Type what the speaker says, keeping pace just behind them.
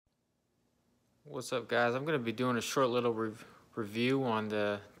What's up, guys? I'm going to be doing a short little review on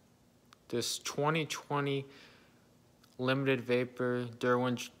this 2020 limited vapor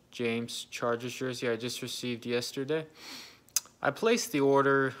Derwin James Chargers jersey I just received yesterday. I placed the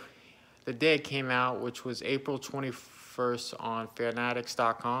order the day it came out, which was April 21st on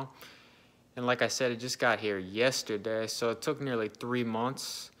Fanatics.com. And like I said, it just got here yesterday, so it took nearly 3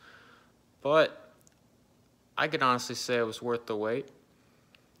 months. But I can honestly say it was worth the wait.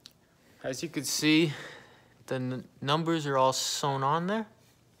 As you can see, the numbers are all sewn on there,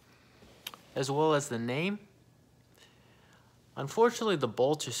 as well as the name. Unfortunately, the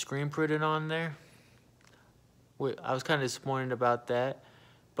bolts are screen printed on there. I was kind of disappointed about that.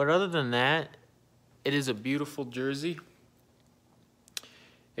 But other than that, it is a beautiful jersey.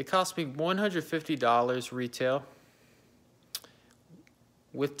 It cost me $150 retail.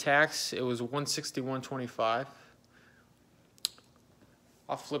 With tax, it was $161.25.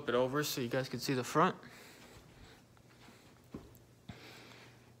 I'll flip it over so you guys can see the front.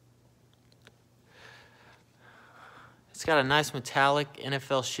 It's got a nice metallic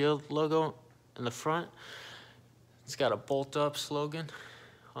NFL Shield logo in the front. It's got a bolt-up slogan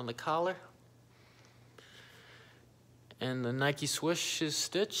on the collar. And the Nike swoosh is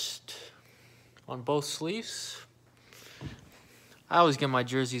stitched on both sleeves. I always get my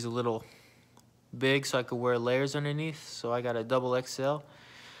jerseys a little big so I could wear layers underneath, so I got a double XL.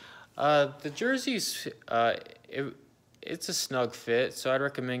 The jerseys, it's a snug fit, so I'd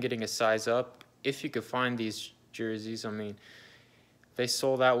recommend getting a size up if you could find these jerseys. I mean, they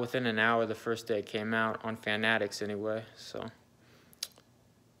sold out within an hour the first day it came out, on Fanatics anyway. So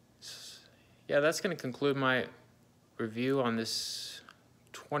yeah, that's going to conclude my review on this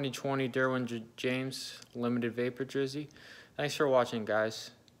 2020 Derwin James limited vapor jersey. Thanks for watching,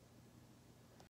 guys.